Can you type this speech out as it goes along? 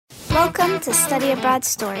Welcome to Study Abroad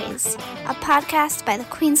Stories, a podcast by the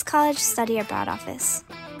Queen's College Study Abroad Office.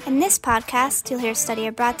 In this podcast, you'll hear study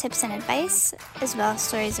abroad tips and advice, as well as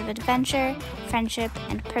stories of adventure, friendship,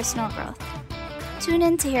 and personal growth. Tune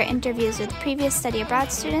in to hear interviews with previous study abroad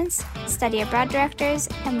students, study abroad directors,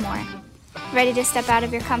 and more. Ready to step out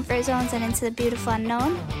of your comfort zones and into the beautiful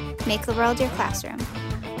unknown? Make the world your classroom.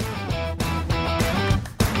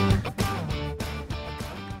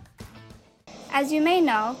 As you may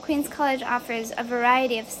know, Queen's College offers a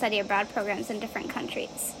variety of study abroad programs in different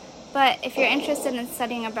countries. But if you're interested in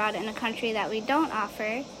studying abroad in a country that we don't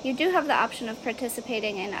offer, you do have the option of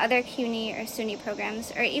participating in other CUNY or SUNY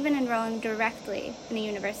programs, or even enrolling directly in a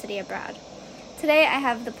university abroad. Today I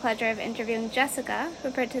have the pleasure of interviewing Jessica, who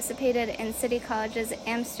participated in City College's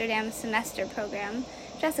Amsterdam semester program.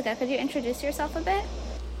 Jessica, could you introduce yourself a bit?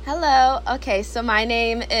 Hello. Okay, so my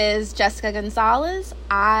name is Jessica Gonzalez.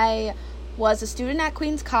 I was a student at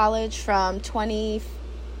Queen's College from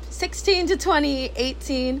 2016 to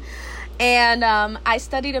 2018, and I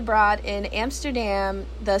studied abroad in Amsterdam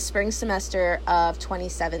the spring semester of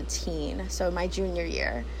 2017, so my junior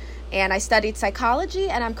year. And I studied psychology,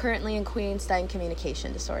 and I'm currently in Queens studying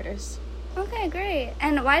communication disorders. Okay, great.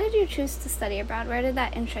 And why did you choose to study abroad? Where did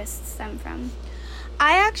that interest stem from?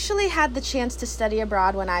 I actually had the chance to study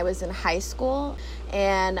abroad when I was in high school,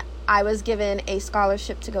 and I was given a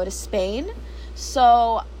scholarship to go to Spain.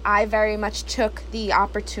 So I very much took the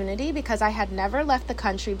opportunity because I had never left the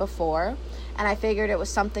country before, and I figured it was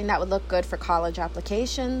something that would look good for college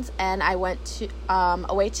applications. And I went to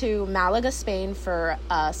away to Malaga, Spain for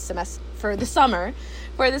the summer,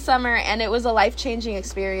 and it was a life-changing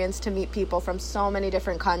experience to meet people from so many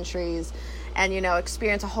different countries and,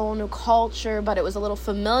 experience a whole new culture. But it was a little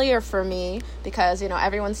familiar for me because,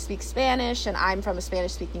 everyone speaks Spanish and I'm from a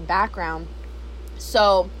Spanish-speaking background.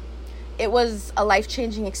 So it was a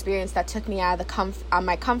life-changing experience that took me out of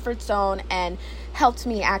my comfort zone and helped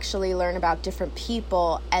me actually learn about different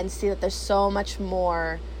people and see that there's so much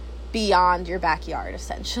more beyond your backyard,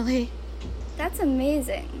 essentially. That's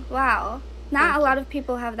amazing. Wow. Not a lot of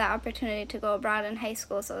people have that opportunity to go abroad in high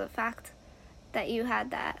school, so the fact that you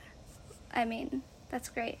had that, that's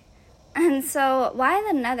great. And so why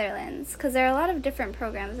the Netherlands? Because there are a lot of different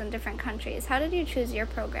programs in different countries. How did you choose your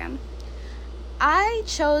program? I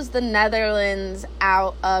chose the Netherlands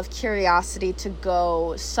out of curiosity to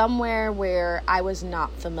go somewhere where I was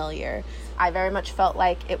not familiar. I very much felt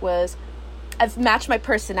like I've matched my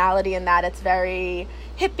personality in that it's very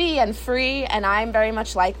hippie and free, and I'm very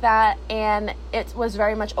much like that. And it was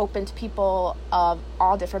very much open to people of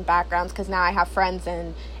all different backgrounds because now I have friends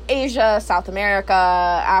in Asia, South America,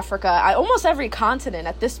 Africa, almost every continent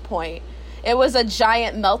at this point. It was a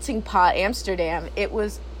giant melting pot, Amsterdam. It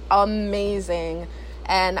was amazing,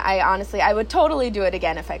 and I would totally do it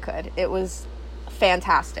again if I could. It was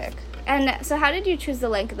fantastic. And so how did you choose the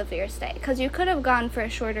length of your stay? Because you could have gone for a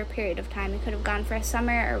shorter period of time. You could have gone for a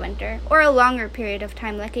summer or winter, or a longer period of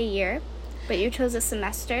time like a year, but you chose a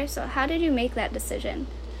semester. So how did you make that decision?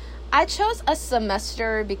 I chose a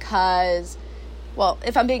semester because, well,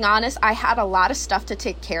 if I'm being honest, I had a lot of stuff to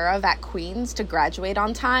take care of at Queen's to graduate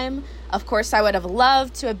on time. Of course, I would have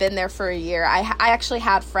loved to have been there for a year. I actually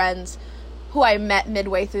had friends who I met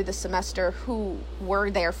midway through the semester who were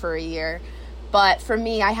there for a year. But for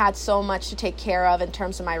me, I had so much to take care of in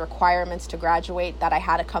terms of my requirements to graduate that I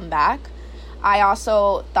had to come back. I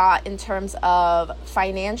also thought in terms of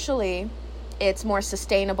financially, it's more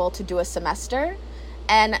sustainable to do a semester.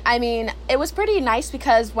 And it was pretty nice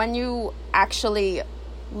because when you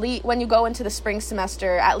go into the spring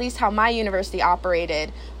semester, at least how my university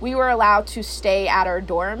operated, we were allowed to stay at our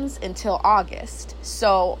dorms until August.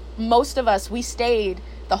 So most of us, we stayed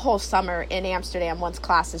the whole summer in Amsterdam once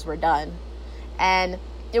classes were done. And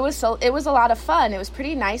it was a lot of fun. It was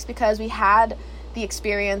pretty nice because we had the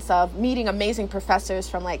experience of meeting amazing professors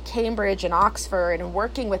from like Cambridge and Oxford and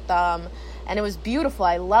working with them. And it was beautiful.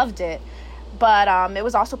 I loved it. But it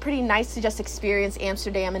was also pretty nice to just experience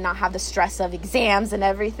Amsterdam and not have the stress of exams and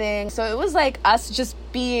everything. So it was like us just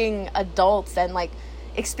being adults and like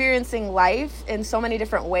experiencing life in so many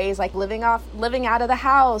different ways, like living out of the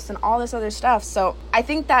house and all this other stuff. So I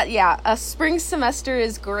think that, a spring semester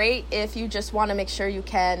is great if you just want to make sure you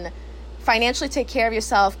can financially take care of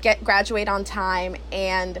yourself, graduate on time,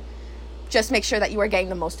 and just make sure that you are getting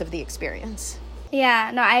the most of the experience.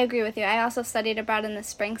 Yeah, no, I agree with you. I also studied abroad in the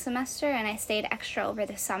spring semester, and I stayed extra over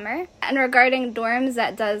the summer. And regarding dorms,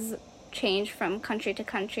 that does change from country to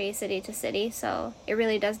country, city to city, so it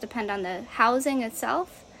really does depend on the housing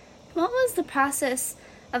itself. What was the process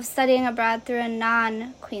of studying abroad through a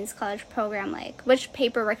non-Queen's College program like? Which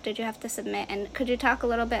paperwork did you have to submit? And could you talk a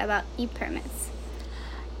little bit about e-permits?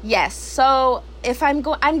 Yes, so if I'm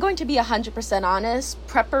going to be 100% honest,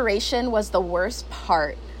 preparation was the worst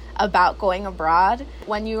part about going abroad.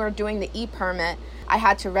 When you are doing the e-permit, I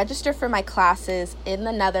had to register for my classes in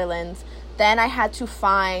the Netherlands. Then I had to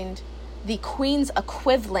find the Queen's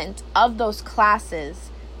equivalent of those classes,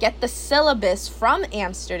 get the syllabus from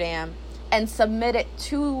Amsterdam, and submit it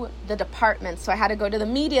to the department. So I had to go to the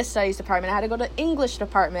media studies department. I had to go to the English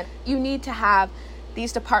department. You need to have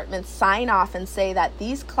these departments sign off and say that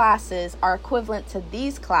these classes are equivalent to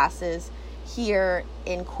these classes here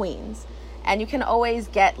in Queens. And you can always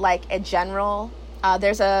get like a general,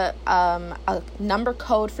 there's a number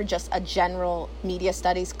code for just a general media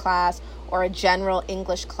studies class or a general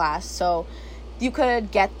English class. So you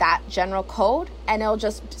could get that general code and it'll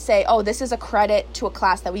just say, oh, this is a credit to a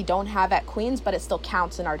class that we don't have at Queens, but it still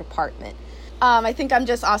counts in our department. I think I'm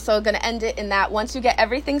just also going to end it in that once you get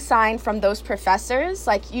everything signed from those professors,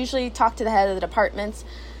 like usually talk to the head of the departments,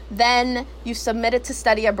 then you submit it to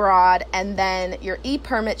study abroad, and then your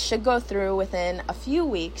e-permit should go through within a few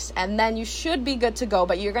weeks, and then you should be good to go,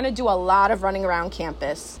 but you're going to do a lot of running around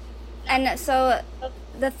campus. And so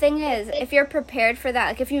the thing is, if you're prepared for that,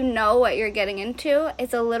 like if you know what you're getting into,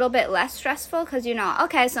 it's a little bit less stressful because you know,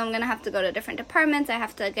 okay, so I'm going to have to go to different departments, I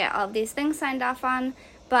have to get all of these things signed off on,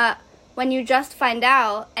 but when you just find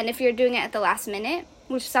out, and if you're doing it at the last minute,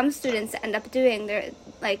 which some students end up doing, they're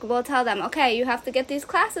like, we'll tell them, okay, you have to get these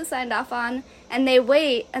classes signed off on, and they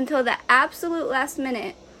wait until the absolute last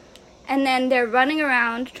minute, and then they're running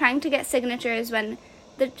around trying to get signatures when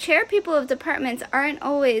the chair people of departments aren't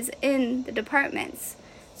always in the departments.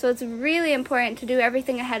 So it's really important to do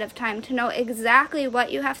everything ahead of time, to know exactly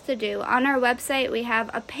what you have to do. On our website, we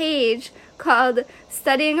have a page called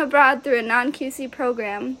Studying Abroad Through a Non-QC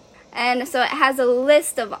Program. And so it has a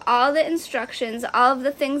list of all the instructions, all of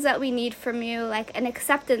the things that we need from you, like an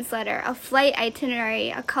acceptance letter, a flight itinerary,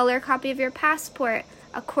 a color copy of your passport,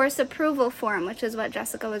 a course approval form, which is what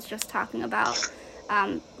Jessica was just talking about.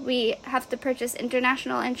 We have to purchase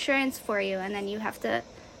international insurance for you, and then you have to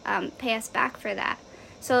pay us back for that.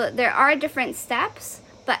 So there are different steps,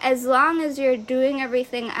 but as long as you're doing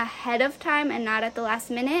everything ahead of time and not at the last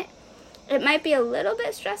minute, it might be a little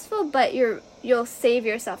bit stressful, but you'll save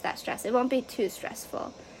yourself that stress. It won't be too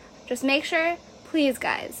stressful. Just make sure, please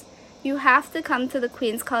guys, you have to come to the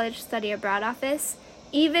Queen's College Study Abroad office,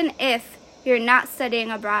 even if you're not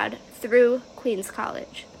studying abroad through Queen's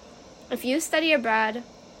College. If you study abroad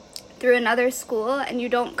through another school and you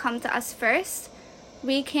don't come to us first,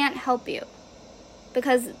 we can't help you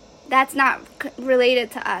because that's not related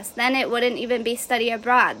to us. Then it wouldn't even be study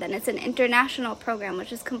abroad. Then it's an international program,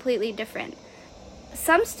 which is completely different.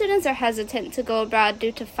 Some students are hesitant to go abroad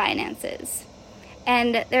due to finances.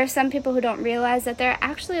 And there are some people who don't realize that there are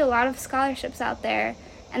actually a lot of scholarships out there,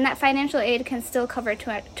 and that financial aid can still cover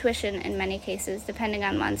tuition in many cases, depending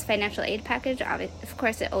on one's financial aid package. Of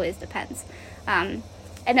course, it always depends. And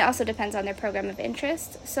it also depends on their program of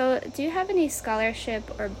interest. So do you have any scholarship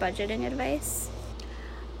or budgeting advice?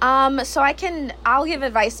 I'll give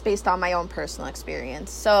advice based on my own personal experience.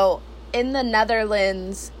 So in the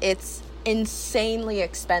Netherlands, it's insanely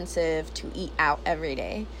expensive to eat out every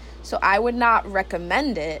day. So I would not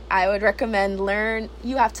recommend it. I would recommend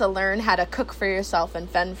you have to learn how to cook for yourself and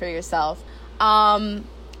fend for yourself.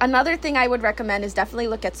 Another thing I would recommend is definitely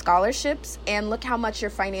look at scholarships and look how much your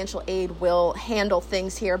financial aid will handle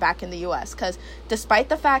things here back in the US. Because despite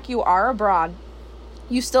the fact you are abroad,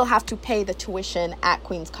 you still have to pay the tuition at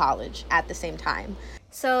Queen's College at the same time.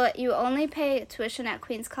 So you only pay tuition at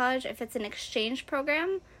Queen's College if it's an exchange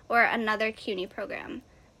program or another CUNY program.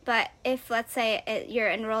 But if, let's say, you're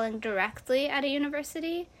enrolling directly at a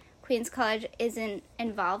university, Queen's College isn't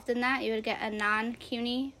involved in that. You would get a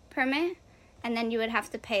non-CUNY permit, and then you would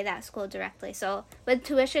have to pay that school directly. So with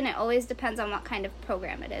tuition, it always depends on what kind of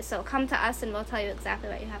program it is. So come to us and we'll tell you exactly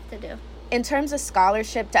what you have to do. In terms of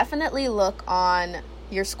scholarship, definitely look on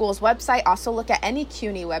your school's website. Also look at any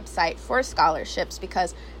CUNY website for scholarships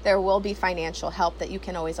because there will be financial help that you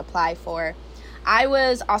can always apply for. I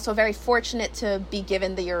was also very fortunate to be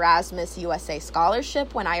given the Erasmus USA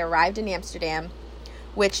scholarship when I arrived in Amsterdam,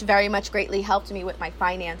 which very much greatly helped me with my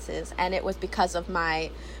finances. And it was because of my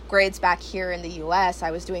grades back here in the US. I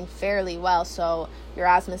was doing fairly well, so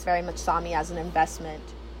Erasmus very much saw me as an investment.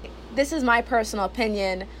 This is my personal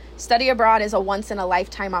opinion. Study abroad is a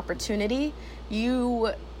once-in-a-lifetime opportunity.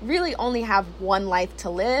 You really only have one life to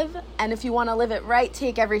live, and if you want to live it right,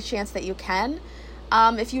 take every chance that you can.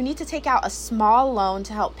 If you need to take out a small loan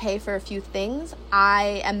to help pay for a few things,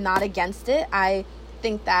 I am not against it. I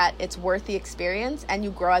think that it's worth the experience, and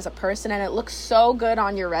you grow as a person, and it looks so good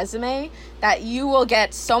on your resume that you will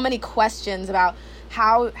get so many questions about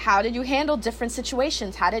how did you handle different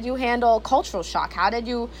situations? How did you handle cultural shock? How did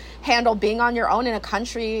you handle being on your own in a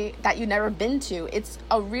country that you've never been to? It's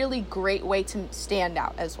a really great way to stand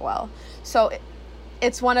out as well. So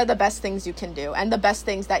it's one of the best things you can do, and the best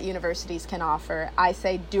things that universities can offer. I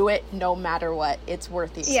say do it no matter what. It's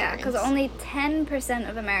worth the experience. Yeah, because only 10%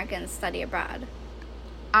 of Americans study abroad.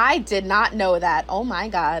 I did not know that. Oh my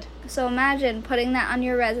God. So imagine putting that on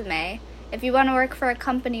your resume. If you want to work for a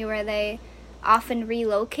company where they often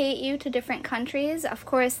relocate you to different countries, of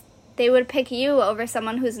course they would pick you over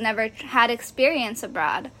someone who's never had experience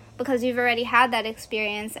abroad, because you've already had that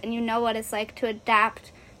experience and you know what it's like to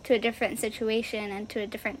adapt to a different situation and to a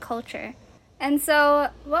different culture. And so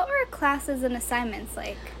what were classes and assignments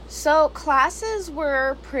like? So classes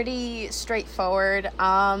were pretty straightforward.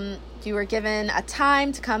 You were given a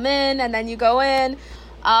time to come in, and then you go in.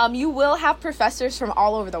 You will have professors from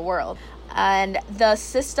all over the world. And the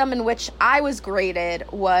system in which I was graded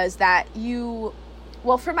was that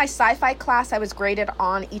for my sci-fi class, I was graded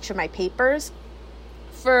on each of my papers.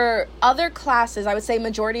 For other classes, I would say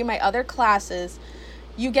majority of my other classes,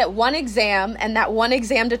 you get one exam, and that one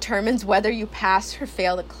exam determines whether you pass or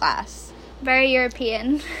fail the class. Very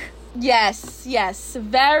European. Yes,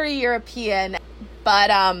 very European. But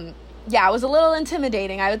yeah, it was a little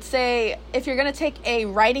intimidating. I would say if you're going to take a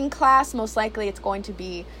writing class, most likely it's going to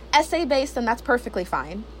be essay-based, and that's perfectly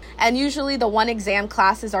fine. And usually the one exam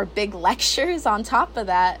classes are big lectures on top of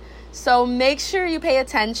that. So make sure you pay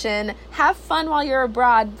attention, have fun while you're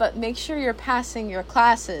abroad, but make sure you're passing your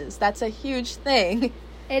classes. That's a huge thing.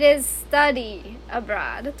 It is study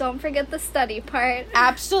abroad. Don't forget the study part.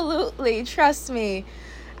 Absolutely, trust me.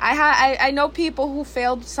 I know people who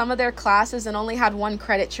failed some of their classes and only had 1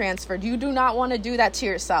 credit transferred. You do not want to do that to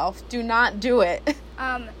yourself. Do not do it.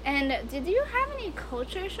 And did you have any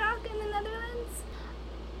culture shock in the Netherlands?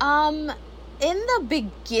 In the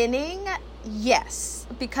beginning, yes,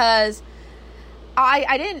 because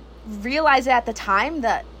I didn't realize it at the time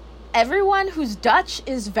that everyone who's Dutch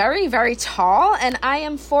is very, very tall, and I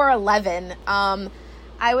am 4'11".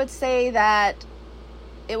 I would say that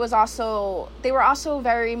they were also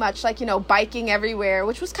very much like, biking everywhere,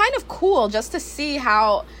 which was kind of cool just to see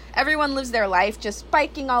how everyone lives their life, just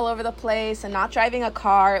biking all over the place and not driving a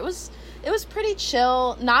car. It was pretty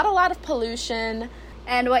chill, not a lot of pollution.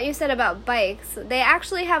 And what you said about bikes, they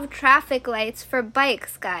actually have traffic lights for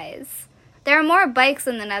bikes, guys. There are more bikes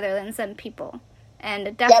in the Netherlands than people,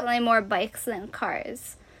 and definitely more bikes than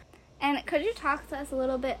cars. And could you talk to us a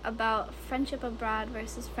little bit about friendship abroad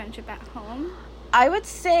versus friendship at home? I would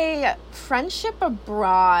say friendship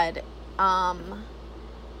abroad,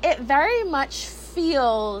 it very much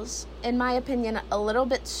feels, in my opinion, a little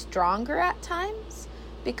bit stronger at times,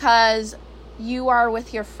 because you are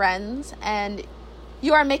with your friends and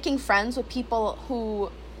you are making friends with people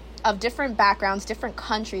who of different backgrounds, different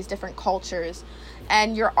countries, different cultures,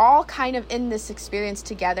 and you're all kind of in this experience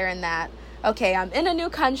together, in that, okay, I'm in a new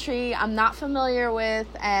country I'm not familiar with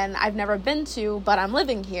and I've never been to, but I'm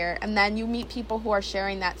living here. And then you meet people who are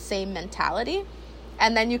sharing that same mentality,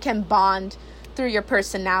 and then you can bond through your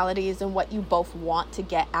personalities and what you both want to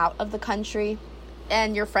get out of the country,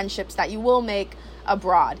 and your friendships that you will make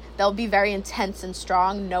abroad. They'll be very intense and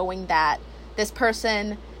strong, knowing that this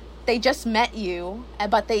person, they just met you,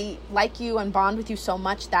 but they like you and bond with you so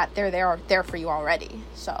much that they're there for you already.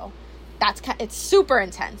 So it's super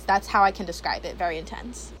intense. That's how I can describe it. Very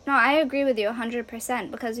intense. No, I agree with you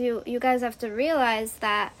 100%, because you guys have to realize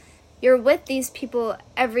that you're with these people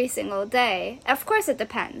every single day. Of course it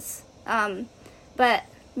depends. But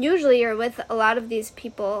usually you're with a lot of these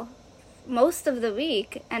people most of the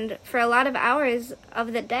week and for a lot of hours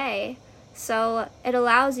of the day. So it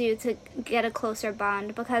allows you to get a closer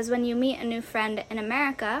bond, because when you meet a new friend in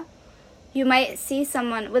America, you might see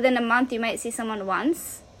someone within a month, you might see someone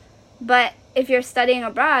once. But if you're studying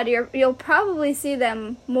abroad, you'll probably see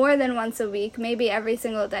them more than once a week, maybe every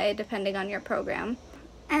single day, depending on your program.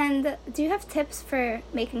 And do you have tips for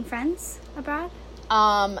making friends abroad?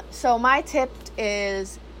 So my tip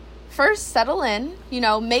is, first, settle in,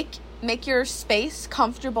 make your space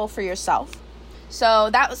comfortable for yourself. So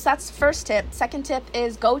that's the first tip. Second tip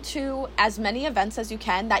is go to as many events as you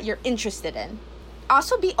can that you're interested in.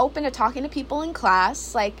 Also be open to talking to people in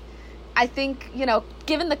class. Like, I think,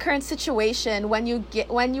 given the current situation, when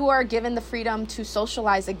you are given the freedom to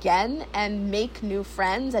socialize again and make new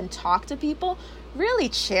friends and talk to people, really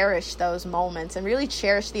cherish those moments and really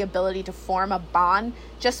cherish the ability to form a bond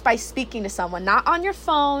just by speaking to someone, not on your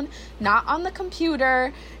phone, not on the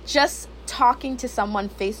computer, just talking to someone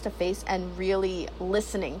face to face and really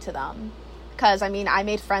listening to them. Because, I mean, I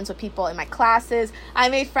made friends with people in my classes. I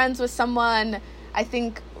made friends with someone, I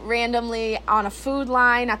think, randomly on a food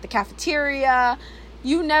line at the cafeteria.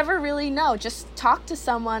 You never really know. Just talk to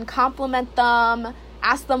someone, compliment them,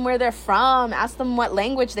 ask them where they're from, ask them what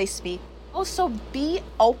language they speak. Also, be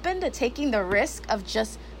open to taking the risk of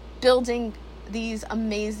just building these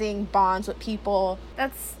amazing bonds with people.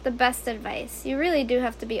 That's the best advice. You really do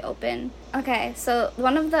have to be open. Okay, so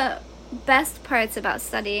one of the best parts about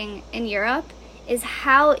studying in Europe is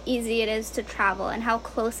how easy it is to travel and how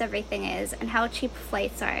close everything is and how cheap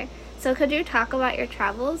flights are. So could you talk about your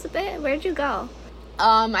travels a bit? Where'd you go?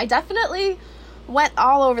 I definitely went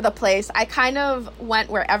all over the place. I kind of went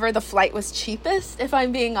wherever the flight was cheapest, if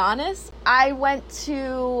I'm being honest. I went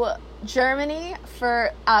to Germany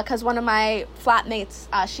because one of my flatmates,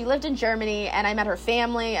 she lived in Germany, and I met her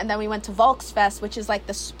family, and then we went to Volksfest, which is like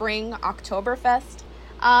the spring Oktoberfest.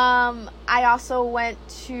 I also went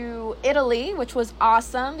to Italy, which was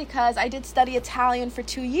awesome because I did study Italian for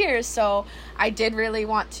 2 years, so I did really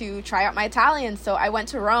want to try out my Italian. So I went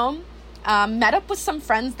to Rome, met up with some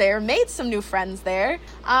friends there, made some new friends there.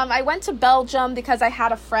 I went to Belgium because I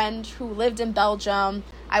had a friend who lived in Belgium.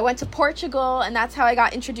 I went to Portugal, and that's how I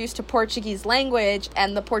got introduced to Portuguese language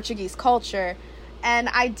and the Portuguese culture. And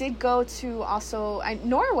I did go to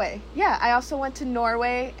Norway. Yeah, I also went to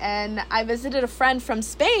Norway, and I visited a friend from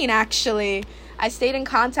Spain, actually. I stayed in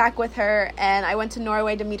contact with her, and I went to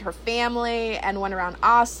Norway to meet her family and went around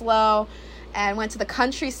Oslo and went to the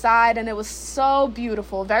countryside, and it was so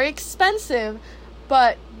beautiful. Very expensive,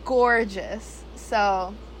 but gorgeous.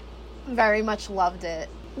 So, very much loved it.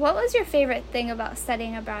 What was your favorite thing about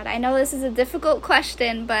studying abroad? I know this is a difficult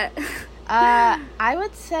question, but... I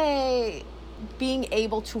would say being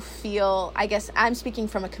able to feel, I guess I'm speaking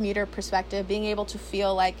from a commuter perspective, being able to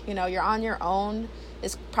feel like, you know, you're on your own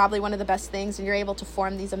is probably one of the best things, and you're able to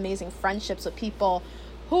form these amazing friendships with people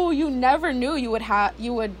who you never knew you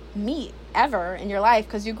would meet ever in your life,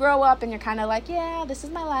 because you grow up and you're kind of like, yeah, this is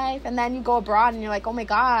my life, and then you go abroad and you're like, oh my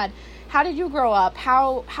God, how did you grow up?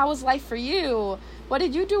 How was life for you? What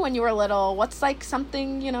did you do when you were little? What's like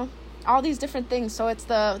something, you know, all these different things. So it's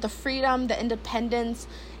the freedom, the independence,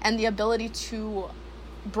 and the ability to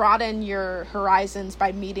broaden your horizons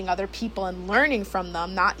by meeting other people and learning from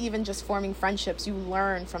them, not even just forming friendships. You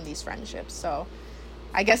learn from these friendships. So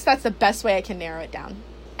I guess that's the best way I can narrow it down.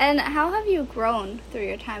 And how have you grown through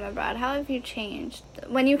your time abroad? How have you changed?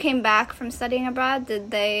 When you came back from studying abroad, did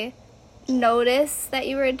they notice that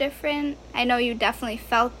you were different? I know you definitely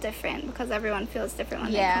felt different because everyone feels different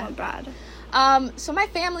when they come abroad. So my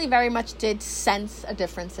family very much did sense a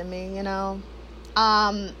difference in me, you know.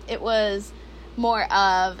 It was more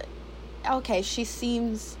of, okay, she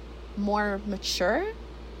seems more mature.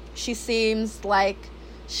 She seems like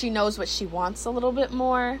she knows what she wants a little bit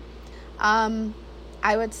more.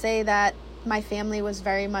 I would say that my family was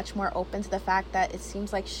very much more open to the fact that it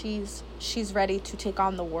seems like she's ready to take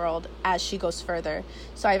on the world as she goes further.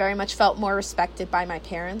 So I very much felt more respected by my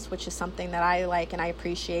parents, which is something that I like and I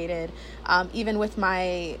appreciated. Even with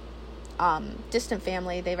my distant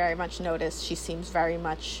family, they very much noticed she seems very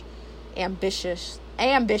much ambitious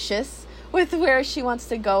with where she wants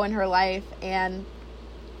to go in her life and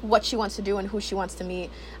what she wants to do and who she wants to meet.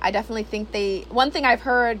 I definitely think one thing I've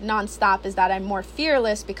heard nonstop is that I'm more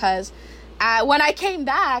fearless because when I came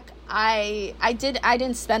back, I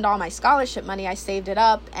didn't spend all my scholarship money. I saved it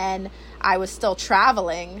up, and I was still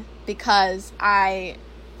traveling because I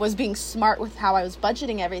was being smart with how I was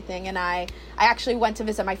budgeting everything. And I actually went to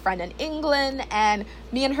visit my friend in England, and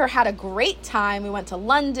me and her had a great time. We went to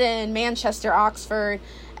London, Manchester, Oxford,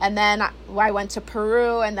 and then I went to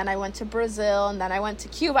Peru, and then I went to Brazil, and then I went to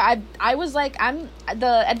Cuba. I was like,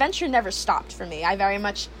 the adventure never stopped for me. I very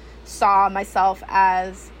much saw myself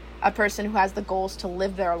as a person who has the goals to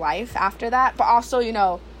live their life after that. But also, you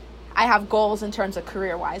know, I have goals in terms of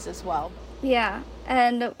career-wise as well. Yeah,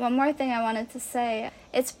 and one more thing I wanted to say.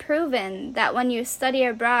 It's proven that when you study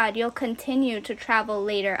abroad, you'll continue to travel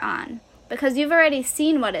later on because you've already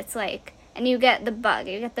seen what it's like, and you get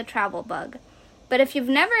the travel bug. But if you've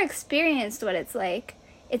never experienced what it's like,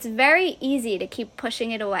 it's very easy to keep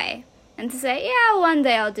pushing it away and to say, yeah, one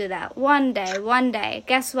day I'll do that. One day.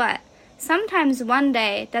 Guess what? Sometimes one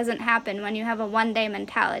day doesn't happen when you have a one-day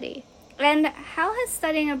mentality. And how has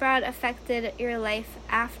studying abroad affected your life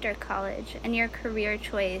after college and your career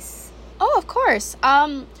choice? Oh, of course.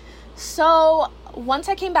 So once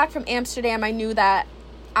I came back from Amsterdam, I knew that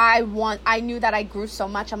I grew so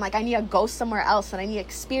much. I'm like, I need to go somewhere else, and I need to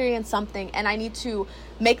experience something, and I need to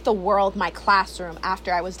make the world my classroom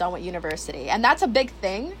after I was done with university. And that's a big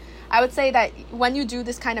thing. I would say that when you do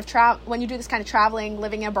this kind of traveling,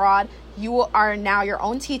 living abroad, you are now your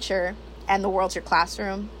own teacher and the world's your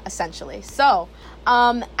classroom, essentially. So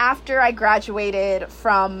after I graduated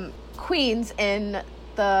from Queens in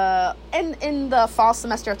the fall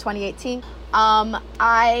semester of 2018,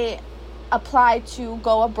 I applied to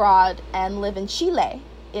go abroad and live in Chile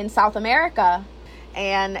in South America,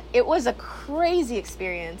 and it was a crazy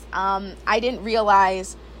experience. I didn't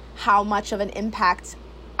realize how much of an impact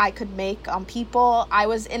I could make on people. I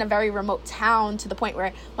was in a very remote town to the point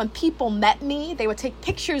where when people met me, they would take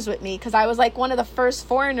pictures with me because I was like one of the first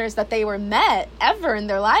foreigners that they were met ever in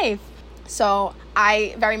their life. So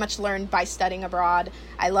I very much learned by studying abroad.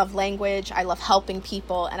 I love language, I love helping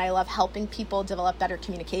people, and I love helping people develop better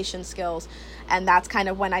communication skills. And that's kind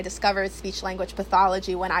of when I discovered speech-language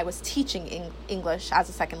pathology, when I was teaching English as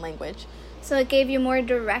a second language. So it gave you more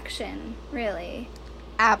direction, really.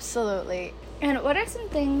 Absolutely. And what are some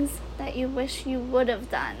things that you wish you would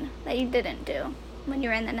have done that you didn't do when you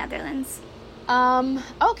were in the Netherlands?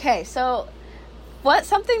 Okay, so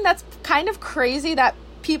something that's kind of crazy that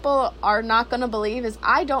people are not going to believe is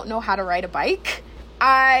I don't know how to ride a bike.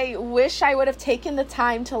 I wish I would have taken the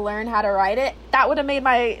time to learn how to ride it. That would have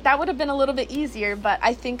been a little bit easier, but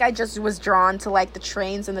I think I just was drawn to like the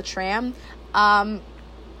trains and the tram.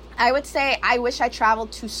 I would say I wish I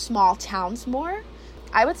traveled to small towns more.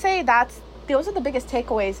 I would say those are the biggest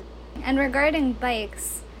takeaways. And regarding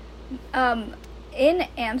bikes, in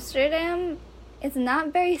Amsterdam, it's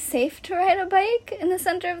not very safe to ride a bike in the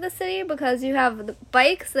center of the city because you have the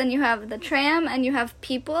bikes, then you have the tram, and you have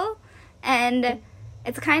people, and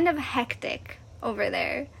it's kind of hectic over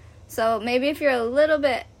there. So maybe if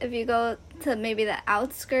you go to maybe the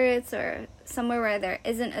outskirts or somewhere where there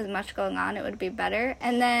isn't as much going on, it would be better.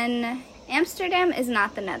 And then Amsterdam is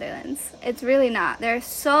not the Netherlands. It's really not. There are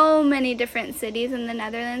so many different cities in the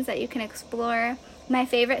Netherlands that you can explore. My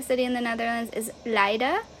favorite city in the Netherlands is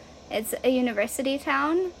Leiden. It's a university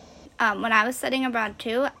town. When I was studying abroad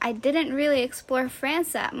too, I didn't really explore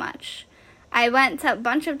France that much. I went to a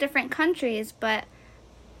bunch of different countries, but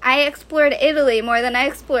I explored Italy more than I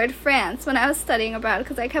explored France when I was studying abroad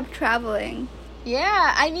because I kept traveling.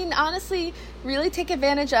 Yeah, I mean, honestly, really take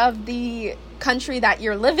advantage of the country that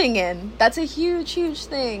you're living in. That's a huge, huge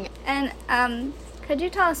thing. And could you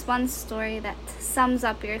tell us one story that sums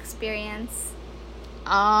up your experience?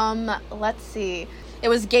 Let's see. It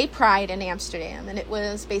was Gay Pride in Amsterdam, and it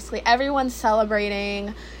was basically everyone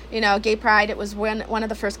celebrating, Gay Pride. It was one of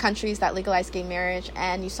the first countries that legalized gay marriage,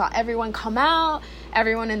 and you saw everyone come out,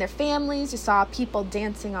 everyone and their families. You saw people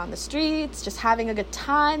dancing on the streets, just having a good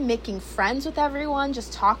time, making friends with everyone,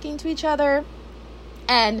 just talking to each other.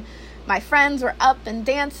 And my friends were up and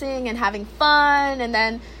dancing and having fun, and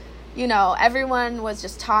then, everyone was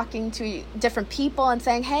just talking to different people and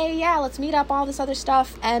saying, hey, yeah, let's meet up, all this other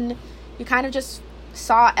stuff. And you kind of just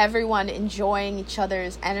saw everyone enjoying each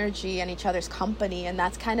other's energy and each other's company, and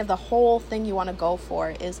that's kind of the whole thing you want to go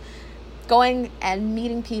for, is going and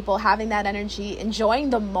meeting people, having that energy, enjoying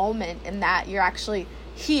the moment, and that you're actually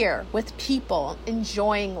here with people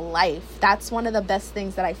enjoying life. That's one of the best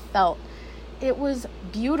things that I felt. It was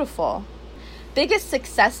beautiful. Biggest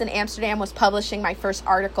success in Amsterdam was publishing my first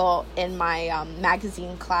article in my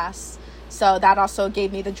magazine class. So that also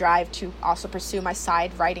gave me the drive to also pursue my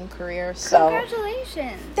side writing career. So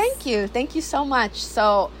congratulations. Thank you. Thank you so much.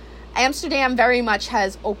 So Amsterdam very much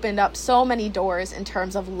has opened up so many doors in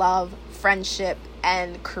terms of love, friendship,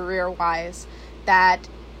 and career-wise that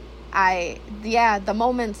the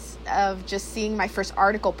moments of just seeing my first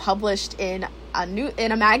article published in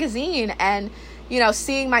a magazine and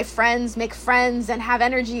seeing my friends make friends and have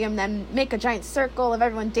energy and then make a giant circle of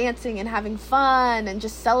everyone dancing and having fun and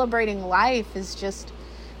just celebrating life is just,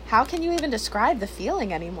 how can you even describe the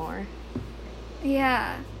feeling anymore?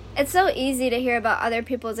 Yeah. It's so easy to hear about other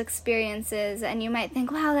people's experiences and you might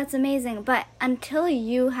think, wow, that's amazing. But until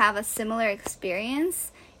you have a similar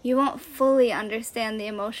experience, you won't fully understand the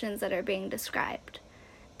emotions that are being described.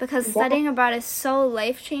 Because studying abroad is so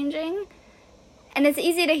life-changing. And it's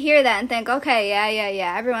easy to hear that and think, okay,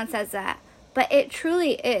 yeah, everyone says that. But it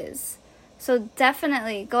truly is. So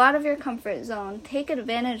definitely go out of your comfort zone. Take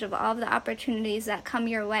advantage of all of the opportunities that come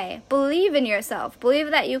your way. Believe in yourself.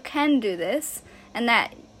 Believe that you can do this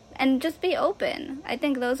and just be open. I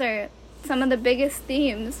think those are some of the biggest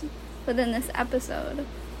themes within this episode.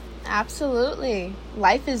 Absolutely.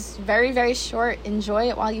 Life is very, very short. Enjoy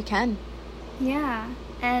it while you can. Yeah.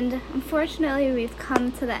 And unfortunately, we've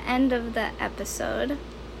come to the end of the episode.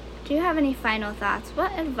 Do you have any final thoughts?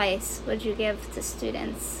 What advice would you give to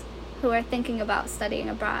students who are thinking about studying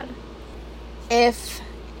abroad? If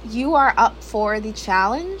you are up for the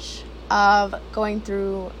challenge of going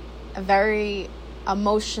through a very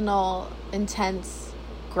emotional, intense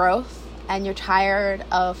growth, and you're tired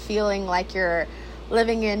of feeling like you're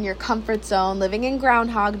living in your comfort zone, living in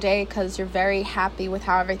Groundhog Day because you're very happy with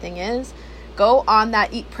how everything is, go on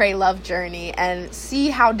that Eat, Pray, Love journey and see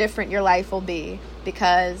how different your life will be.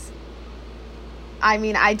 Because,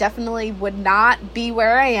 I definitely would not be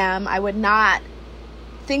where I am. I would not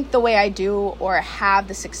think the way I do or have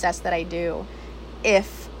the success that I do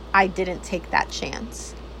if I didn't take that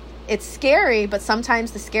chance. It's scary, but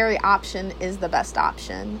sometimes the scary option is the best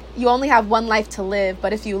option. You only have one life to live,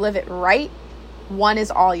 but if you live it right, one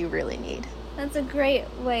is all you really need. That's a great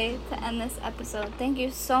way to end this episode. Thank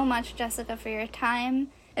you so much, Jessica, for your time.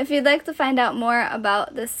 If you'd like to find out more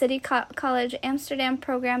about the City College Amsterdam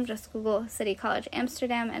program, just Google City College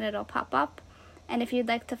Amsterdam and it'll pop up. And if you'd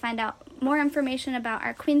like to find out more information about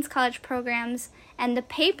our Queens College programs and the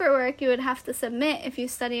paperwork you would have to submit if you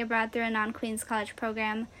study abroad through a non-Queens College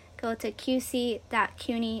program, go to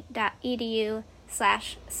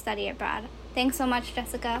qc.cuny.edu/studyabroad. Thanks so much,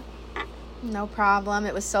 Jessica. No problem.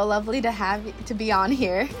 It was so lovely to be on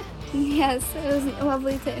here. Yes, it was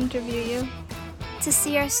lovely to interview you. To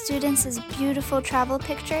see our students' beautiful travel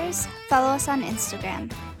pictures, follow us on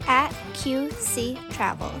Instagram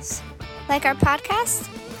 @QCTravels. Like our podcast?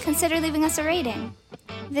 Consider leaving us a rating.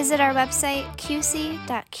 Visit our website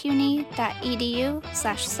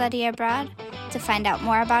qc.cuny.edu/studyabroad to find out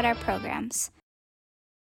more about our programs.